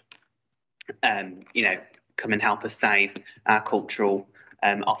almost, you know, come and help us save our cultural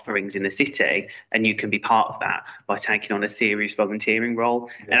offerings in the city, and you can be part of that by taking on a serious volunteering role.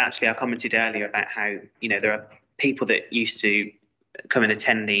 And actually, I commented earlier about how, you know, there are people that used to come and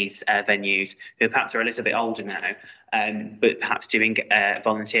attend these venues who perhaps are a little bit older now, but perhaps doing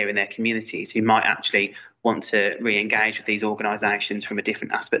volunteer in their communities, who might actually want to re-engage with these organisations from a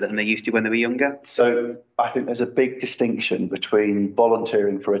different aspect than they used to when they were younger. So I think there's a big distinction between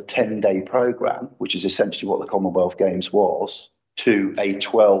volunteering for a 10-day programme, which is essentially what the Commonwealth Games was, to a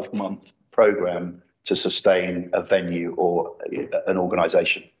 12-month programme to sustain a venue or an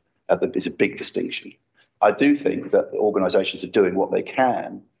organisation. There's a big distinction. I do think that the organisations are doing what they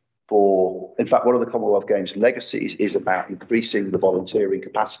can for, in fact, one of the Commonwealth Games legacies is about increasing the volunteering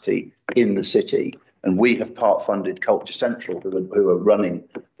capacity in the city. And we have part-funded Culture Central, who are running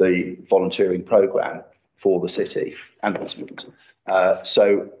the volunteering programme for the city and Westminster.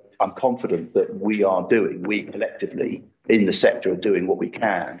 So I'm confident that we collectively in the sector are doing what we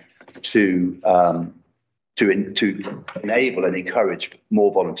can to enable and encourage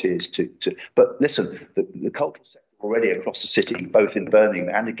more volunteers to. But listen, the cultural sector already across the city, both in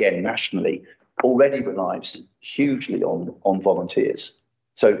Birmingham and again nationally, already relies hugely on volunteers.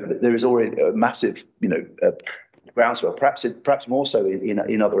 So there is already a massive, groundswell, perhaps more so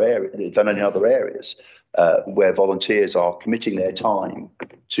in other areas than in other areas, where volunteers are committing their time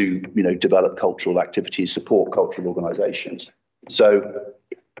to, develop cultural activities, support cultural organisations. So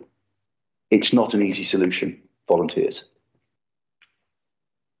it's not an easy solution, volunteers.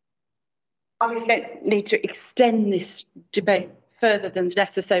 We don't need to extend this debate further than is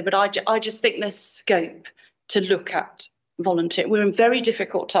necessary, but I just think there's scope to look at volunteer. We're in very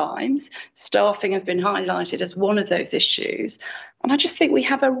difficult times. Staffing has been highlighted as one of those issues. And I just think we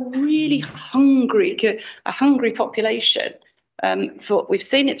have a really hungry population. We've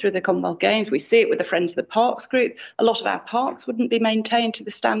seen it through the Commonwealth Games. We see it with the Friends of the Parks group. A lot of our parks wouldn't be maintained to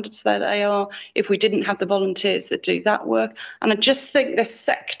the standards that they are if we didn't have the volunteers that do that work. And I just think this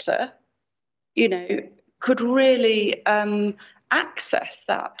sector, could really access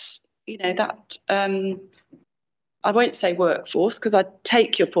that, I won't say workforce, because I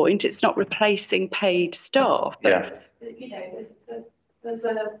take your point, it's not replacing paid staff, but there's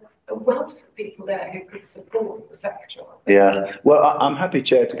a wealth of people there who could support the sector. Yeah, well, I'm happy,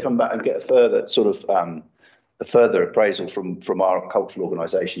 Chair, to come back and get a further a further appraisal from our cultural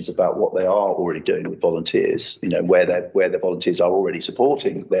organisations about what they are already doing with volunteers, where the volunteers are already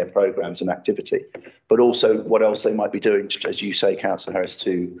supporting their programmes and activity, but also what else they might be doing, as you say, Councillor Harris,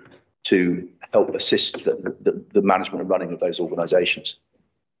 to help assist the management and running of those organisations.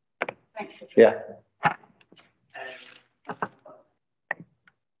 Thank you. Yeah. I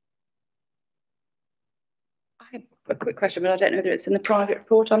have a quick question, but I don't know whether it's in the private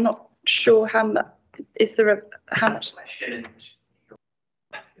report. I'm not sure how much. Is there how much?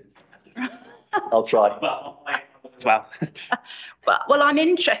 I'll try. As well. Well, I'm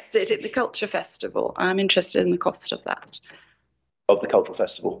interested in the culture festival. I'm interested in the cost of that. Of the cultural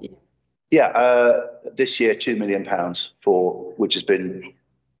festival. Yeah, this year £2 million which has been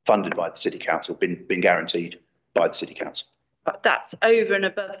funded by the City Council, been guaranteed by the City Council. But that's over and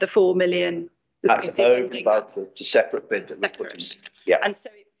above the 4 million. That's over and above the separate bid that we put in. Yeah. And so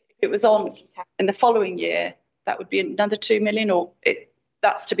if it was on in the following year, that would be another 2 million, or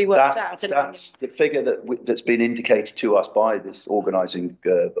that's to be worked out. That's the figure that's been indicated to us by this organising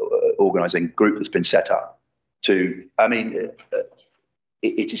group that's been set up.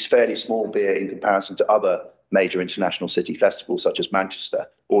 It is fairly small beer in comparison to other major international city festivals such as Manchester.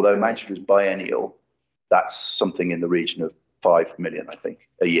 Although Manchester is biennial, that's something in the region of 5 million, I think,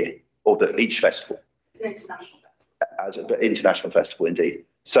 a year, or each festival. It's an international festival. As an international festival, indeed.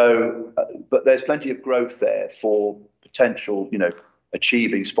 So, but there's plenty of growth there for potential,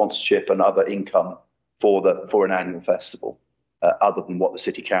 achieving sponsorship and other income for an annual festival, other than what the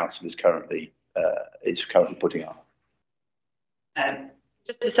City Council is currently putting up.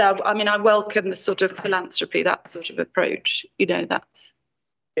 Just to say, I welcome the sort of philanthropy, that sort of approach. That's.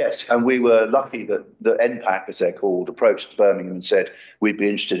 Yes, and we were lucky that the NPAC, as they're called, approached Birmingham and said, we'd be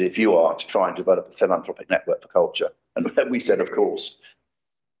interested if you are to try and develop a philanthropic network for culture. And we said, of course.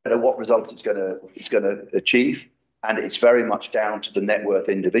 What results it's going to achieve, and it's very much down to the net worth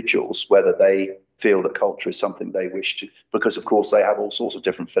individuals whether they feel that culture is something they wish to, because of course they have all sorts of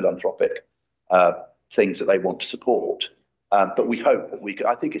different philanthropic things that they want to support. But we hope that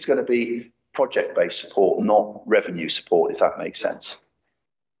I think it's going to be project-based support, not revenue support, if that makes sense.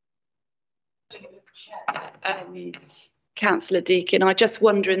 Councillor Deakin, I just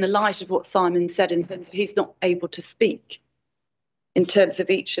wonder, in the light of what Simon said in terms of he's not able to speak, in terms of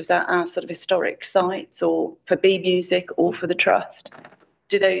each of our sort of historic sites, or for B Music or for the Trust,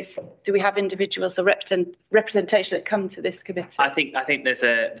 do we have individuals or representation that come to this committee? I think there's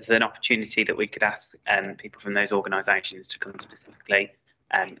an opportunity that we could ask people from those organisations to come specifically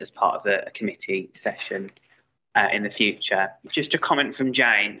as part of a committee session in the future. Just a comment from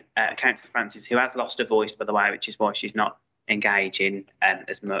Jane, Councillor Francis, who has lost her voice, by the way, which is why she's not engaging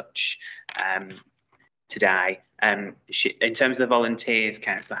as much today. In terms of the volunteers,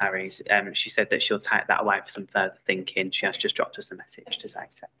 Councillor Harris, she said that she'll take that away for some further thinking. She has just dropped us a message to say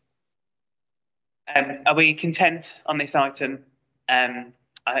so. Are we content on this item? I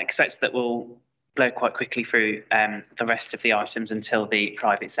expect that we'll blow quite quickly through the rest of the items until the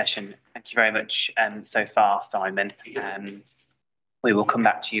private session. Thank you very much so far, Simon. We will come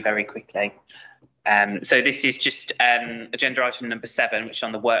back to you very quickly. So this is just agenda item number 7, which is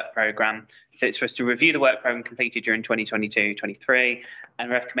on the work programme. So it's for us to review the work programme completed during 2022-23 and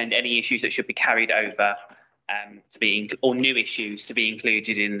recommend any issues that should be carried over or new issues to be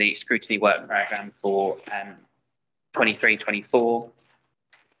included in the scrutiny work programme for 23-24.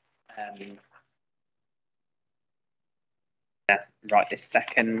 Right this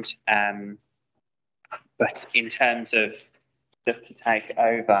second. But in terms of stuff to take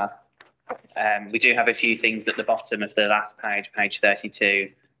over, We do have a few things at the bottom of the last page, page 32,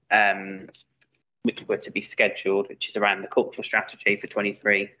 which were to be scheduled, which is around the cultural strategy for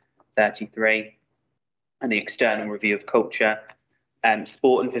 23-33 and the external review of culture,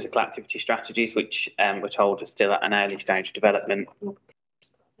 sport and physical activity strategies, which we're told are still at an early stage of development.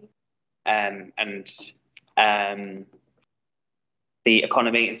 The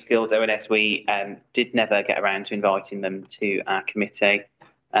economy and skills ONS, we did never get around to inviting them to our committee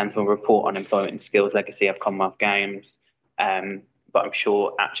for a report on employment and skills legacy of Commonwealth Games. But I'm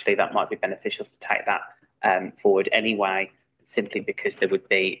sure actually that might be beneficial to take that forward anyway, simply because there would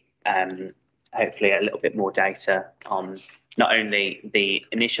be hopefully a little bit more data on not only the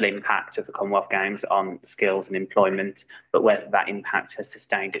initial impact of the Commonwealth Games on skills and employment, but whether that impact has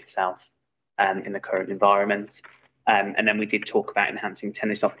sustained itself in the current environment. And then we did talk about enhancing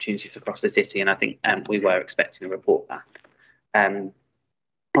tennis opportunities across the city, and I think we were expecting a report back.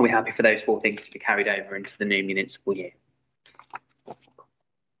 Are we happy for those 4 things to be carried over into the new municipal year?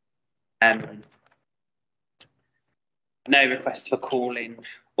 No requests for calling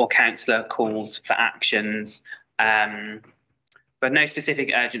or councillor calls for actions, but no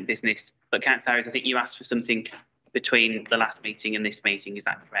specific urgent business. But councillor Harris, I think you asked for something between the last meeting and this meeting, is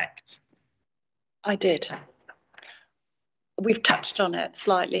that correct? I did. We've touched on it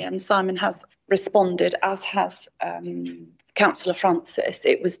slightly and Simon has responded, as has Councillor Francis.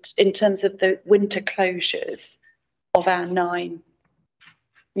 It was in terms of the winter closures of our 9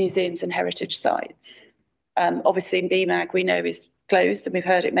 museums and heritage sites. Obviously in BMAG we know is closed, and we've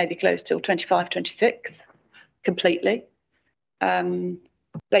heard it may be closed till 25-26 completely.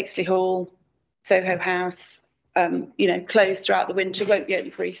 Blakesley Hall, Soho House, closed throughout the winter, won't be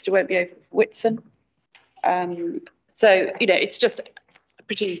open for Easter, won't be open for Whitsun. So, it's just a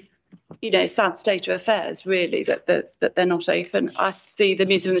pretty, sad state of affairs, really, that they're not open. I see the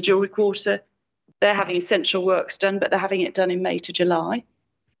Museum of the Jewellery Quarter, they're having essential works done, but they're having it done in May to July,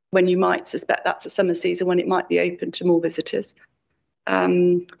 when you might suspect that's a summer season when it might be open to more visitors.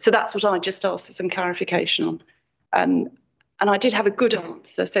 So that's what I just asked for some clarification on. And I did have a good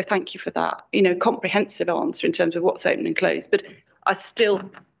answer, so thank you for that, comprehensive answer in terms of what's open and closed. But I still,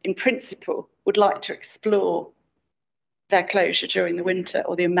 in principle, would like to explore their closure during the winter,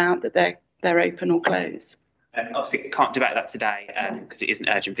 or the amount that they're open or closed. Obviously, can't debate that today because it isn't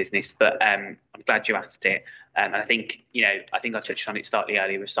urgent business, but I'm glad you asked it. And I think, I touched on it slightly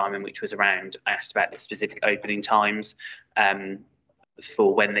earlier with Simon, which was around, I asked about the specific opening times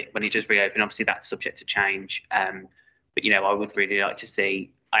for when it does reopen. Obviously, that's subject to change. But, I would really like to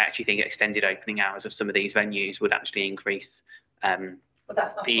see, I actually think extended opening hours of some of these venues would actually increase the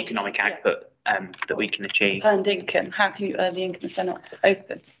economic output that we can achieve. Earned income, how can you earn the income if they're not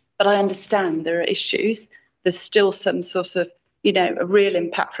open? But I understand there are issues. There's still some sort of, a real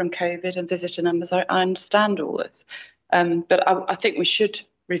impact from COVID and visitor numbers. I understand all this. But I think we should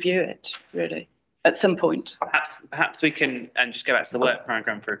review it, really, at some point. Perhaps we can just go back to the work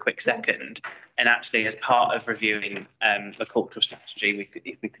programme for a quick second. And actually, as part of reviewing the cultural strategy,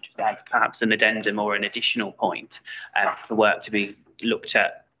 if we could just add perhaps an addendum or an additional point for work to be looked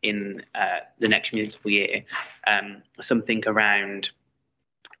at in the next municipal year, something around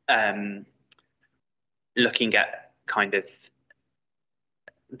looking at kind of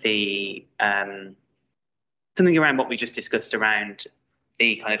the something around what we just discussed around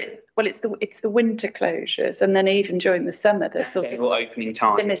the kind of it's the winter closures, and then even during the summer there's sort of opening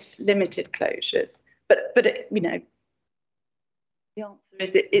times, limited closures. But the answer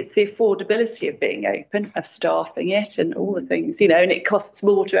is it's the affordability of being open, of staffing it, and all the things, and it costs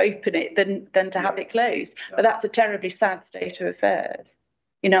more to open it than to have it closed. But that's a terribly sad state of affairs.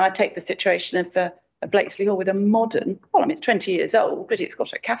 I take the situation of Blakesley Hall with a modern, it's 20 years old, but it's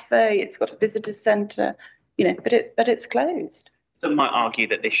got a cafe, it's got a visitors centre, but it's closed. Some might argue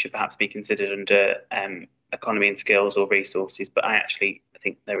that this should perhaps be considered under economy and skills or resources, but I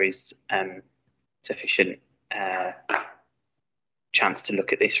think there is sufficient chance to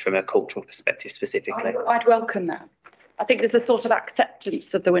look at this from a cultural perspective specifically. I'd welcome that. I think there's a sort of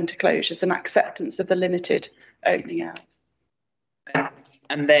acceptance of the winter closures and acceptance of the limited opening hours.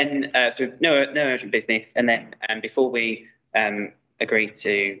 And then, so no urgent business. And then before we agree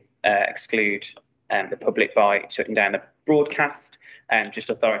to exclude the public by shutting down the broadcast, just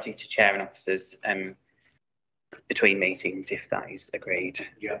authority to chair and officers between meetings, if that is agreed.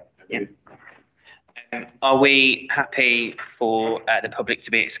 Yeah. Are we happy for the public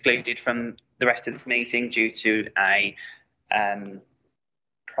to be excluded from the rest of this meeting due to a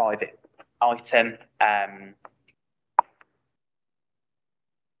private item?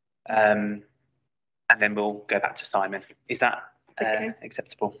 And then we'll go back to Simon. Is that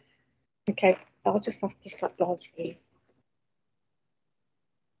acceptable? Okay, I'll just have to stop largely.